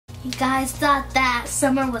You guys thought that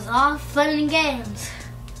summer was all fun and games.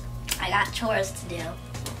 I got chores to do.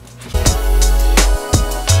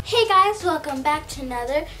 Hey guys, welcome back to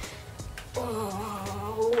another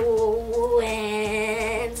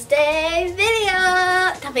Wednesday video.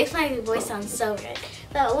 That makes my voice sound so good.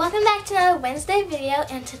 So welcome back to another Wednesday video,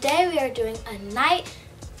 and today we are doing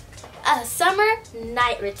a summer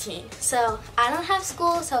night routine. So I don't have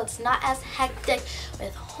school, so it's not as hectic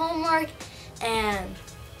with homework and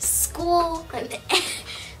school,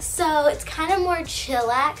 so it's kind of more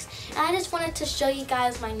chillax. And I just wanted to show you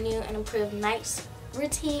guys my new and improved night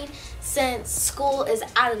routine since school is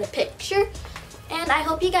out of the picture, and I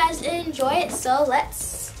hope you guys enjoy it. So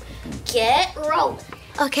let's get rolling.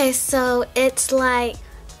 Okay, so it's like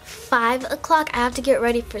 5 o'clock. I have to get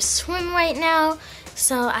ready for swim right now.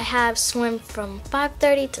 So I have swim from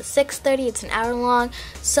 5:30 to 6:30. It's an hour long.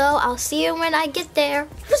 So I'll see you when I get there.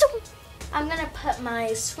 I'm gonna put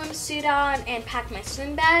my swimsuit on and pack my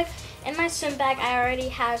swim bag. In my swim bag, I already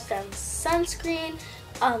have some sunscreen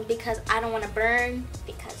because I don't want to burn,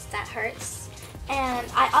 because that hurts. And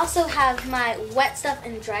I also have my wet stuff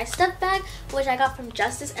and dry stuff bag, which I got from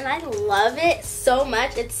Justice, and I love it so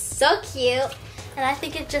much. It's so cute, and I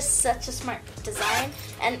think it's just such a smart design.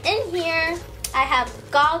 And in here, I have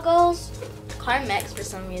goggles, Carmex for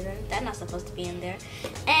some reason. They're not supposed to be in there.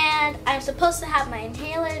 And I'm supposed to have my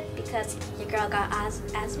inhaler because your girl got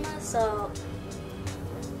asthma, so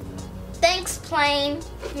thanks, plane.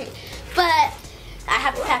 But I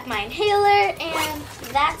have to pack my inhaler, and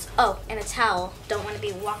that's, oh, and a towel. Don't want to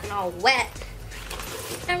be walking all wet.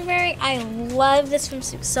 I love this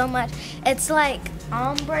swimsuit so much. It's like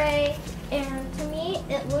ombre, and to me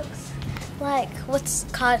it looks like what's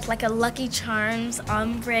called like a Lucky Charms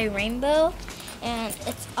ombre rainbow, and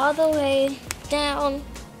it's all the way down.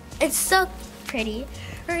 It's so pretty.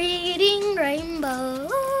 Reading rainbow.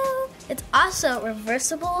 It's also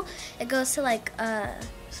reversible. It goes to like a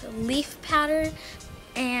leaf pattern,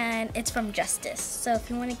 and it's from Justice. So if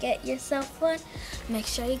you want to get yourself one, make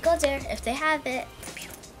sure you go there if they have it.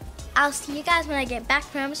 I'll see you guys when I get back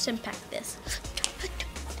from swim practice.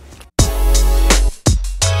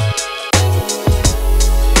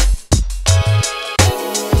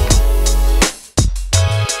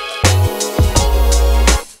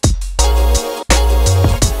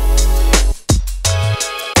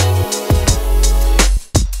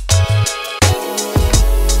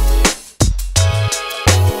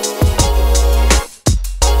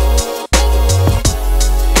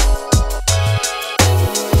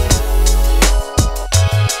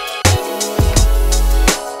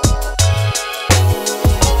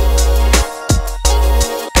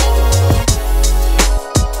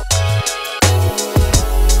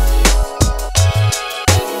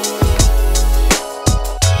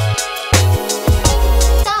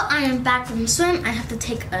 Back from swim, I have to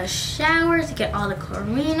take a shower to get all the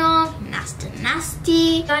chlorine off.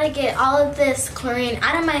 Nasty. Gotta get all of this chlorine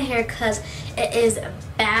out of my hair because it is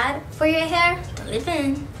bad for your hair to live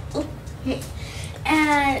in. Ooh.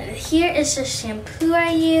 And here is the shampoo I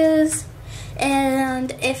use.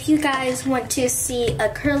 And if you guys want to see a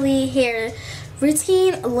curly hair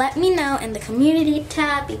routine, let me know in the community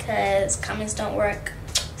tab because comments don't work.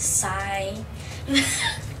 Sigh.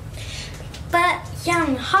 But yeah, I'm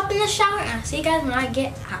gonna hop in the shower and I'll see you guys when I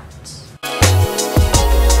get out.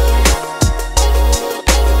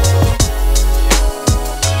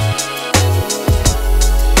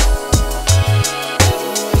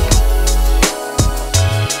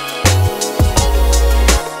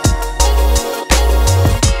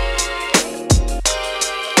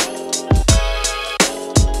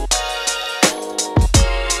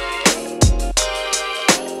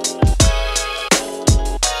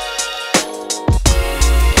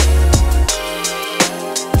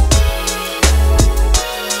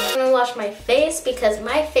 My face because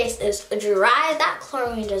my face is dry. That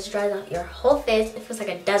chlorine just dries out your whole face. It feels like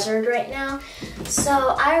a desert right now. So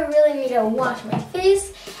I really need to wash my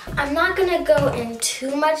face. I'm not gonna go in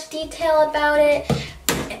too much detail about it,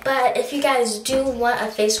 but if you guys do want a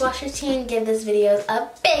face wash routine, give this video a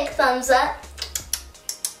big thumbs up.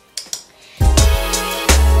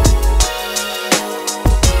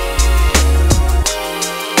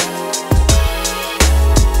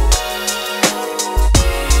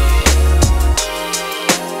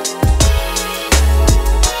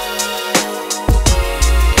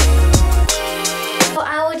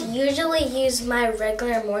 Use my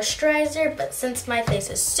regular moisturizer, but since my face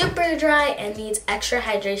is super dry and needs extra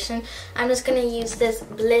hydration, I'm just gonna use this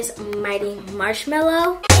Bliss Mighty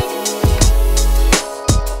Marshmallow.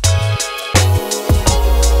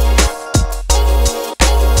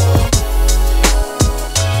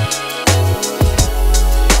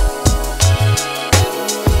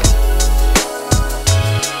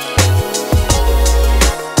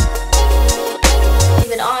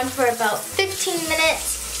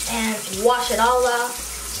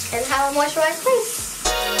 and have a moisturized face.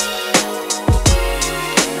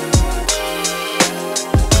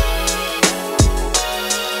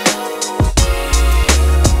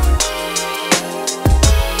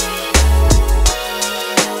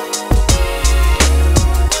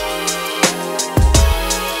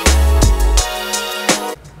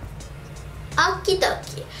 Okie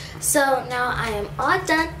dokie. So now I am all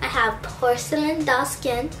done. I have porcelain doll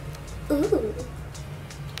skin. Ooh.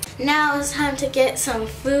 Now it's time to get some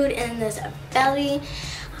food in this belly.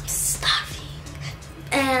 I'm starving.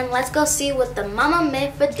 And let's go see what the mama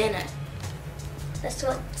made for dinner. Let's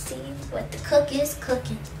go see what the cook is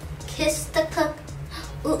cooking. Kiss the cook.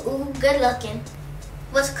 Ooh, ooh, good looking.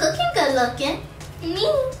 What's cooking good looking? Me.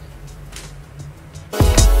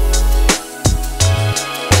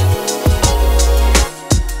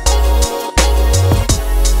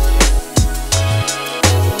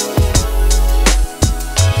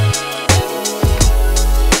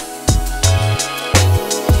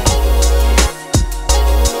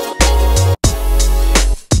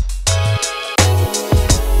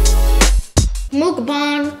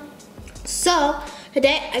 Mukbang. So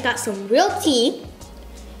today I got some real tea.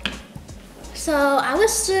 So I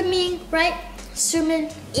was swimming, right? Swimming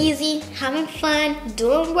easy, having fun,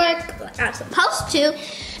 doing work like I'm supposed to.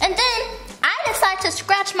 And then I decided to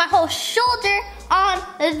scratch my whole shoulder on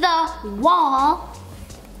the wall,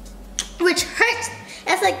 which hurts.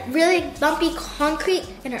 It's like really bumpy concrete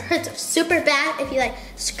and it hurts super bad if you like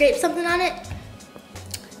scrape something on it.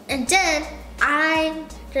 And then I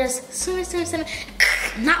just swimming,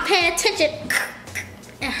 not paying attention.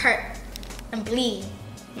 It hurt and bleed.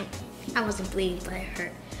 I wasn't bleeding, but it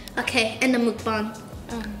hurt. Okay, end the mukbang.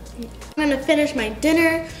 I'm gonna finish my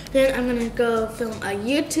dinner, then I'm gonna go film a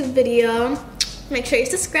YouTube video. Make sure you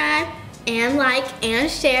subscribe and like and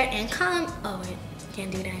share and comment. Oh wait,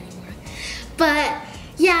 can't do that anymore. But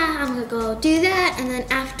yeah, I'm gonna go do that, and then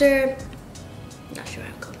after, not sure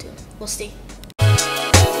what I'll go do. We'll see.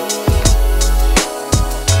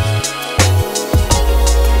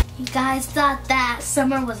 You guys thought that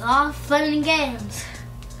summer was all fun and games.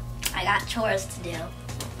 I got chores to do.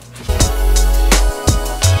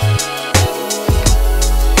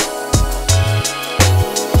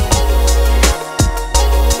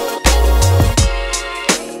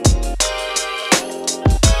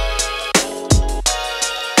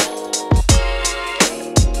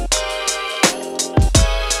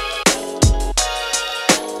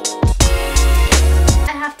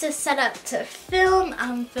 To set up to film.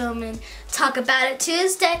 I'm filming Talk About It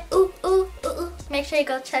Tuesday. Ooh, ooh, ooh, ooh. Make sure you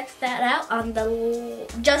go check that out on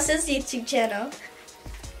the Justice YouTube channel.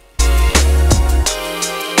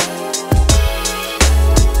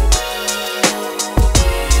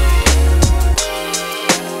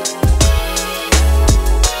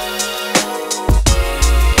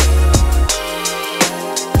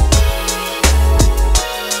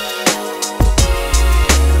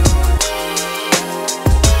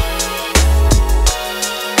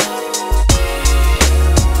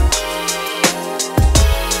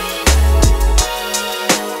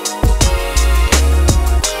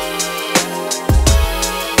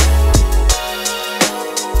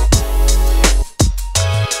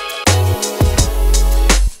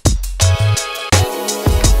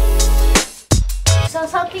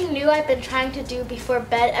 Something new I've been trying to do before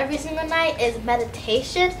bed every single night is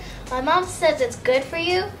meditation. My mom says it's good for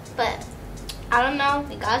you, but I don't know.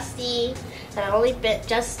 We gotta see. I've only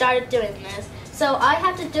just started doing this. So all I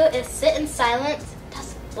have to do is sit in silence.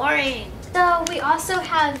 That's boring. So we also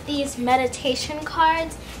have these meditation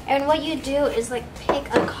cards, and what you do is like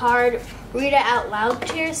pick a card, read it out loud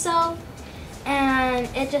to yourself, and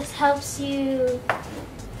it just helps you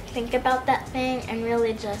think about that thing and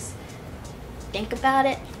really just think about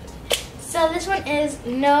it. So this one is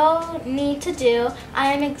no need to do.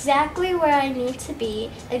 I am exactly where I need to be,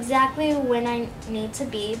 exactly when I need to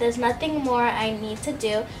be. There's nothing more I need to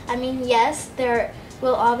do. I mean, yes, there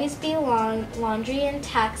will always be laundry and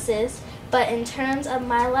taxes, but in terms of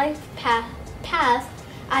my life path,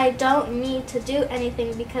 I don't need to do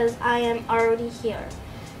anything because I am already here.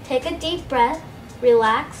 Take a deep breath,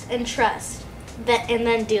 relax, and trust, and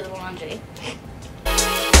then do the laundry.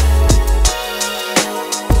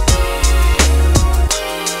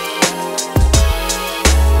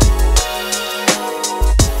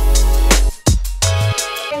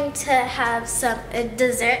 To have some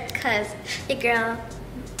dessert because the girl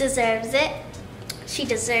deserves it. She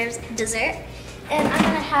deserves dessert. And I'm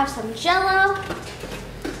gonna have some Jello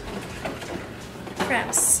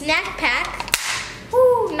from Snack Pack.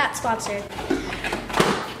 Ooh, not sponsored.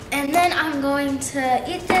 And then I'm going to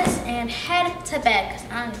eat this and head to bed because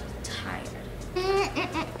I'm tired.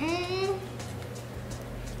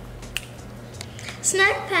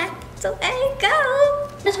 Snack pack. So there you go.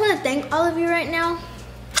 I just want to thank all of you right now.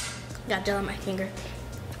 Got gel on my finger.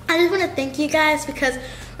 I just want to thank you guys because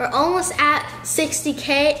we're almost at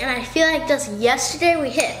 60K, and I feel like just yesterday we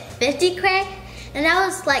hit 50K, and that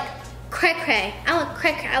was like cray-cray.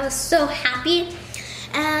 I was so happy,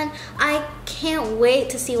 and I can't wait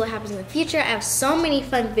to see what happens in the future. I have so many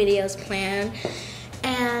fun videos planned,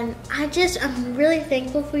 and I'm really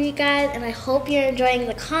thankful for you guys, and I hope you're enjoying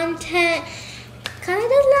the content. Cause I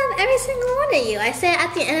just love every single one of you. I say it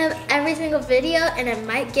at the end of every single video, and it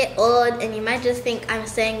might get old and you might just think I'm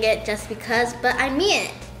saying it just because, but I mean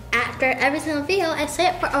it. After every single video, I say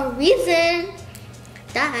it for a reason.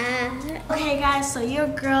 Duh. Okay guys, so your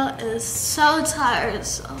girl is so tired,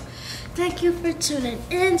 so thank you for tuning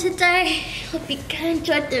in today. Hope you guys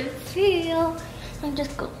enjoyed the video. I'm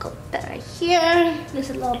just gonna go back right here.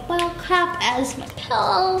 There's a little bottle cap as my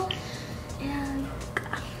pillow. And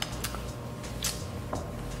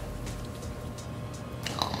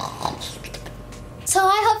so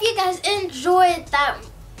I hope you guys enjoyed that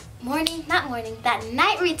that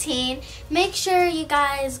night routine. Make sure you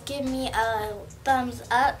guys give me a thumbs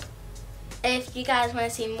up if you guys want to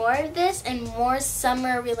see more of this and more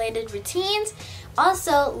summer related routines.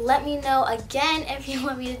 Also, let me know again if you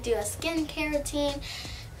want me to do a skincare routine.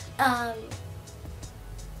 But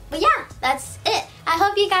yeah, that's it. I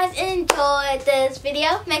hope you guys enjoyed this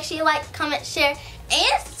video. Make sure you like, comment, share,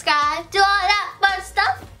 and subscribe. Do all that fun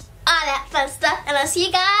stuff. And I'll see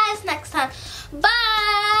you guys next time.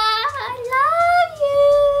 Bye!